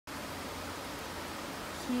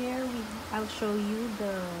Here I'll show you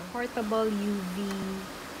the portable UV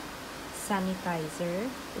sanitizer.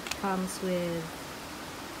 It comes with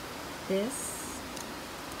this.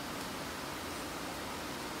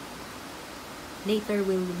 Later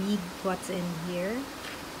we'll read what's in here.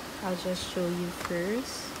 I'll just show you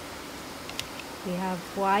first. We have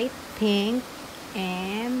white, pink,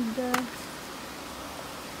 and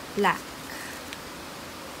black.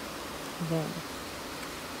 Then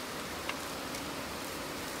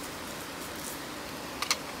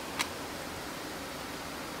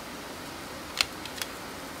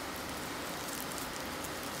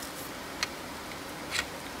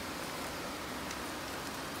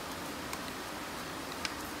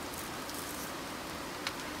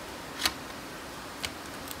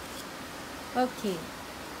okay,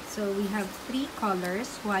 so we have three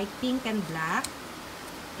colors: white, pink, and black.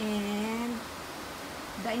 And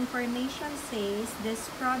the information says this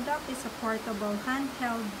product is a portable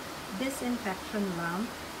handheld disinfection lamp.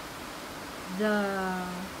 The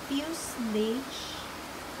fuselage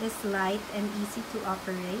is light and easy to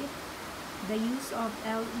operate. The use of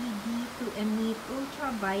LED to emit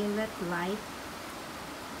ultraviolet light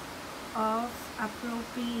of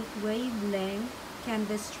appropriate wavelength can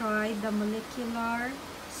destroy the molecular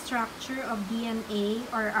structure of DNA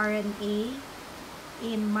or RNA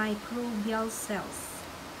in microbial cells,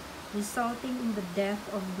 resulting in the death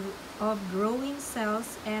of growing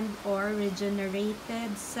cells and or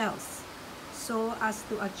regenerated cells, so as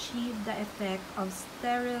to achieve the effect of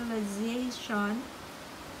sterilization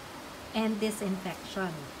and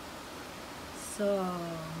disinfection. So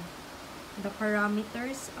the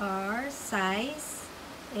parameters are size,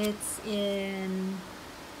 it's in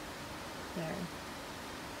there,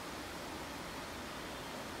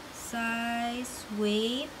 size,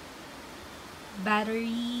 weight,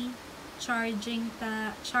 battery, charging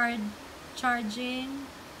time,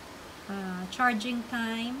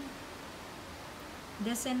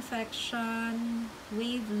 disinfection,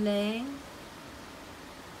 wavelength,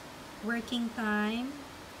 working time.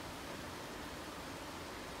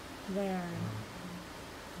 There.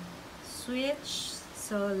 Switch.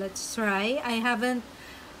 So let's try. I haven't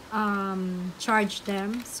charged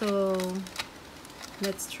them, so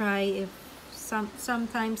let's try. If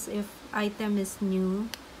sometimes if item is new,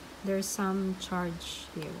 there's some charge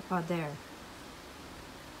here. Oh, there.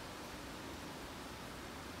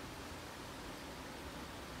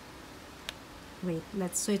 Wait,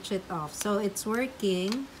 let's switch it off. So it's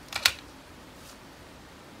working.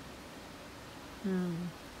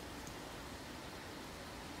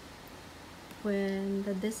 When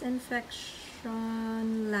the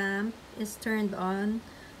disinfection lamp is turned on,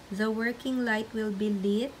 the working light will be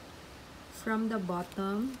lit from the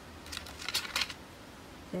bottom.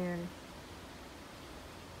 There.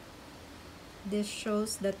 This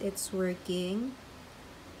shows that it's working,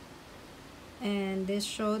 and this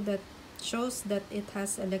shows that it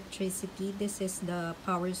has electricity. This is the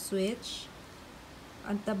power switch.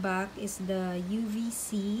 At the back is the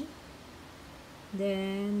UVC.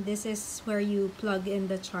 Then this is where you plug in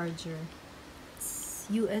the charger. It's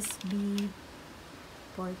USB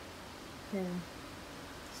port there,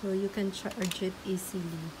 so you can charge it easily.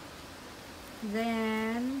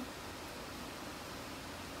 Then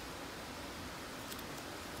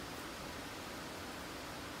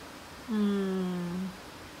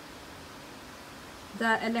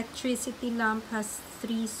the electricity lamp has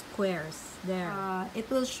 3 squares there. It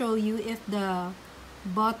will show you if the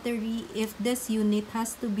battery, if this unit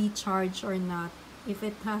has to be charged or not, if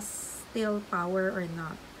it has still power or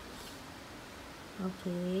not.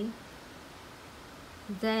 Okay,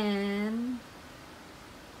 then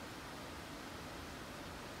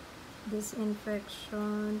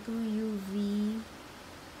disinfection, 2 UV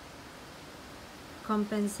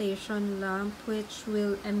compensation lamp, which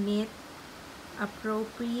will emit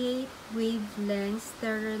appropriate wavelength,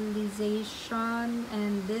 sterilization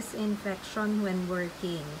and disinfection when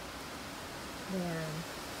working. There.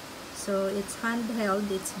 So it's handheld,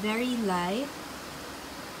 it's very light.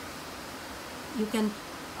 You can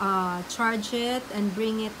charge it and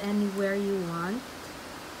bring it anywhere you want.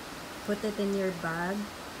 Put it in your bag.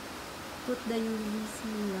 Put the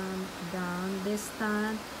UVC lamp down.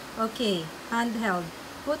 Distant. Okay, handheld.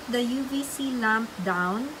 Put the UVC lamp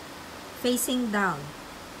down, facing down.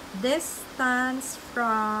 Distance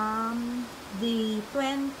from the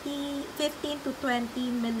 15 to 20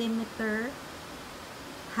 millimeter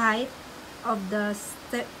height of the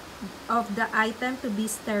item to be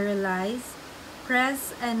sterilized.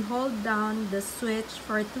 Press and hold down the switch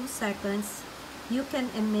for 2 seconds. You can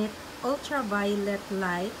emit ultraviolet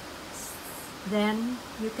light Then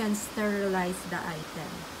you can sterilize the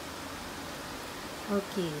item.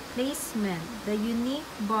 Okay, placement. The unique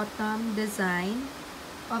bottom design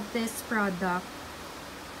of this product,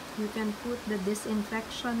 you can put the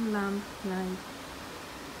disinfection lamp light.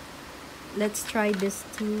 Let's try this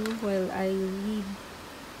too while I read.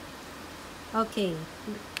 Okay,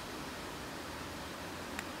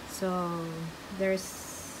 so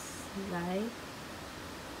there's light.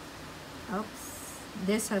 Oops,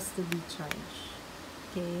 this has to be charged.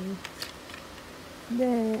 Okay,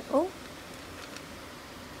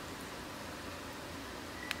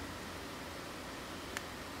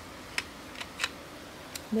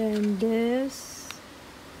 then this,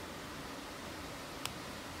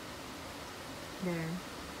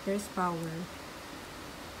 there's power.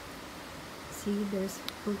 See, there's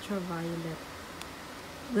ultraviolet.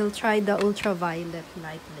 We'll try the ultraviolet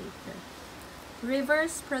light later.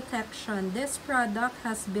 Reverse protection. This product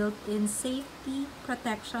has built-in safety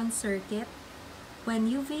protection circuit. When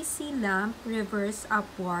UVC lamp reverse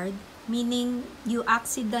upward, meaning you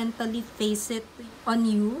accidentally face it on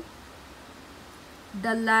you,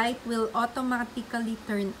 the light will automatically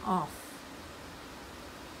turn off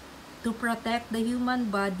to protect the human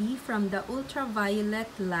body from the ultraviolet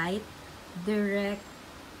light direct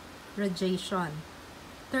radiation.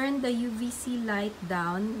 Turn the UVC light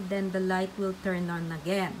down, then the light will turn on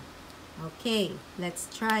again. Okay, let's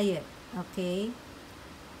try it. Okay,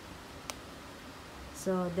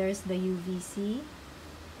 so there's the UVC.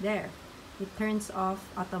 There, it turns off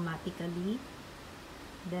automatically.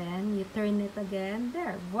 Then you turn it again.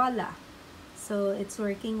 There, voila. So it's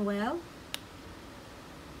working well.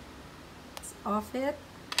 Let's off it.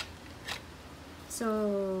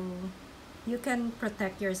 So you can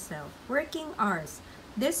protect yourself. Working hours.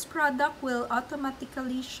 This product will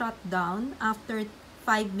automatically shut down after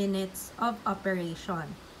 5 minutes of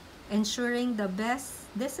operation, ensuring the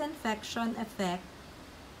best disinfection effect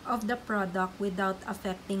of the product without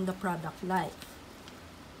affecting the product life.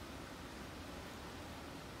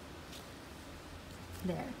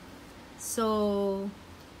 There. So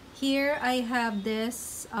here I have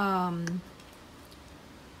this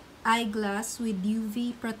eyeglass with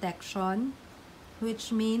UV protection,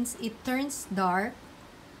 which means it turns dark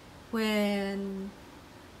when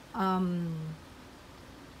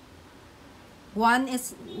one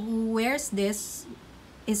who wears this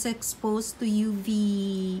is exposed to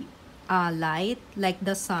UV light, like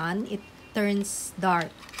the sun. It turns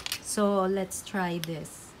dark. So let's try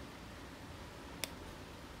this.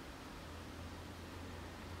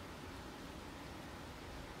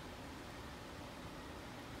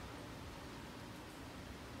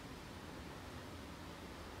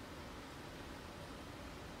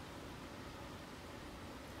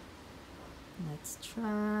 Let's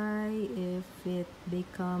try if it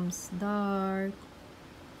becomes dark.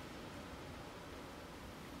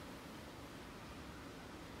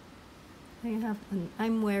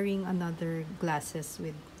 I'm wearing another glasses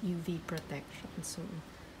with UV protection, so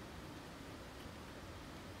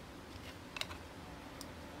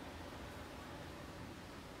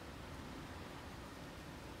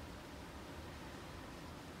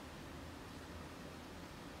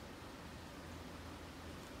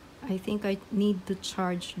I think I need to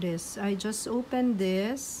charge this. I just opened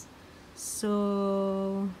this,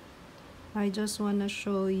 so I just want to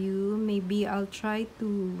show you. Maybe I'll try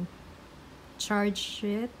to charge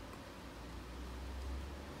it.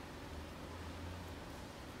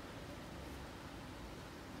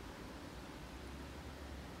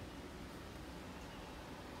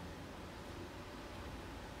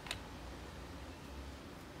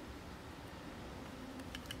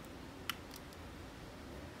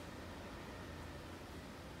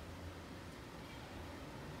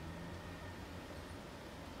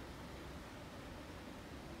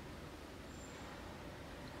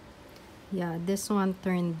 Yeah, this one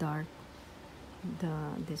turned dark.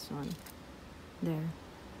 This one there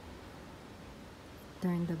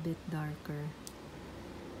turned a bit darker.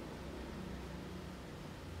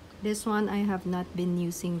 This one, I have not been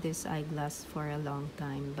using this eyeglass for a long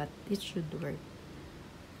time, but it should work.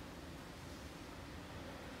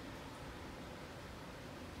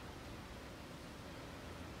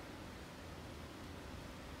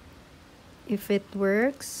 If it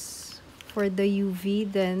works for the UV,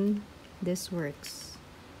 then this works.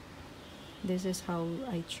 This is how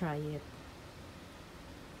I try it.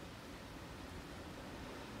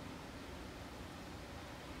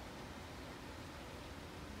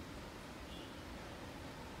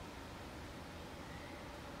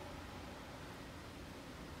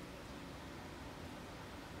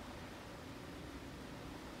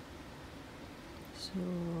 So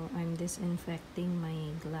I'm disinfecting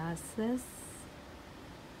my glasses.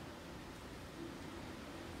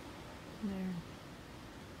 There.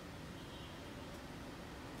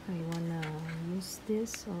 I wanna use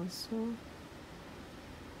this also.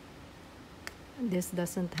 This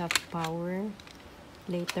doesn't have power.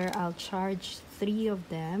 Later I'll charge 3 of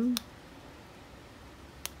them,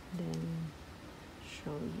 then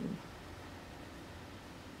show you.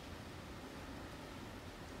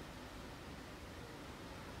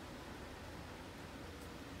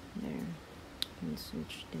 There, and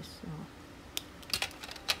switch this off.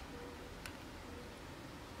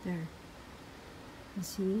 There, you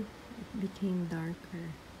see, it became darker.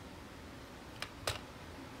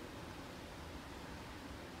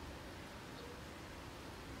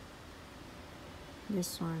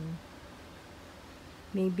 This one,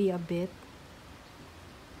 maybe a bit.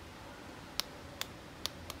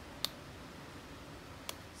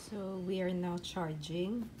 So we are now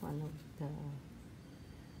charging one of the,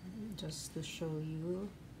 just to show you.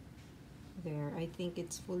 There, I think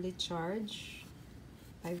it's fully charged.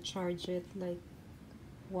 I've charged it like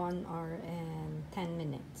 1 hour and 10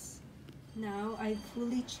 minutes. Now I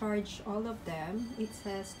fully charged all of them. It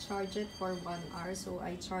says charge it for 1 hour, so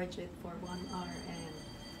I charge it for 1 hour and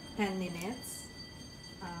 10 minutes.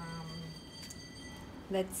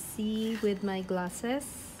 Let's see with my glasses.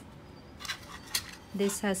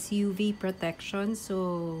 This has UV protection,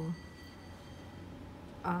 so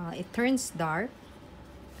it turns dark.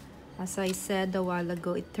 As I said a while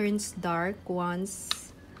ago, it turns dark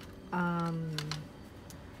once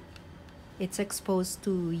it's exposed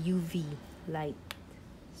to UV light.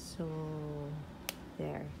 So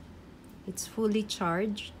there, it's fully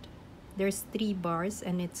charged. There's 3 bars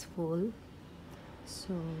and it's full.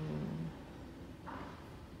 So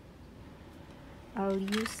I'll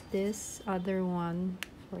use this other one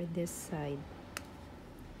for this side.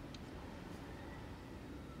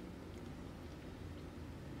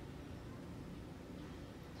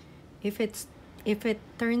 If it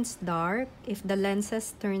turns dark, if the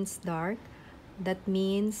lenses turns dark, that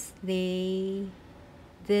means these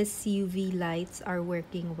UV lights are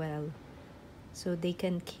working well, so they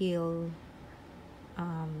can kill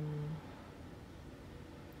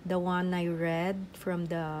the one I read from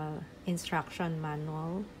the instruction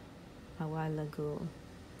manual a while ago.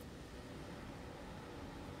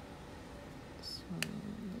 So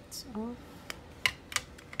it's off.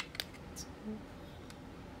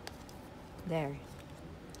 There,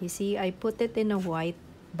 you see, I put it in a white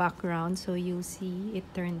background, so you see it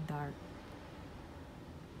turned dark.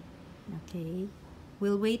 Okay,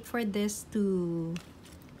 we'll wait for this to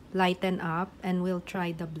lighten up and we'll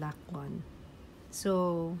try the black one.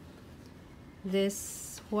 So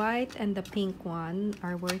this white and the pink one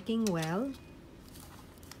are working well.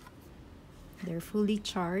 They're fully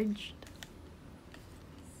charged.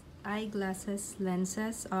 Eyeglasses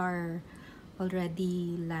lenses are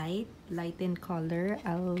already light in color.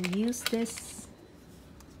 I'll use this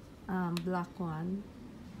black one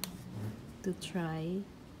to try.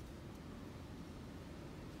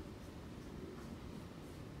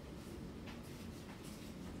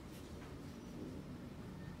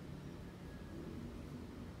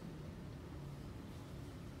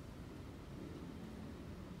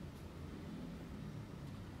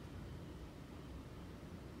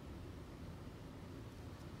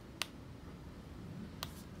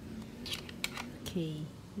 Okay,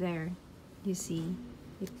 there, you see,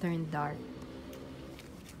 it turned dark.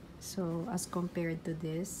 So as compared to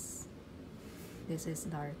this is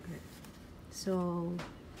darker. So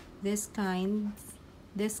this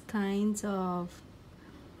kinds of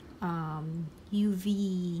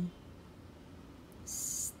UV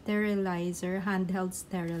sterilizer, handheld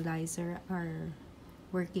sterilizer, are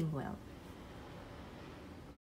working well.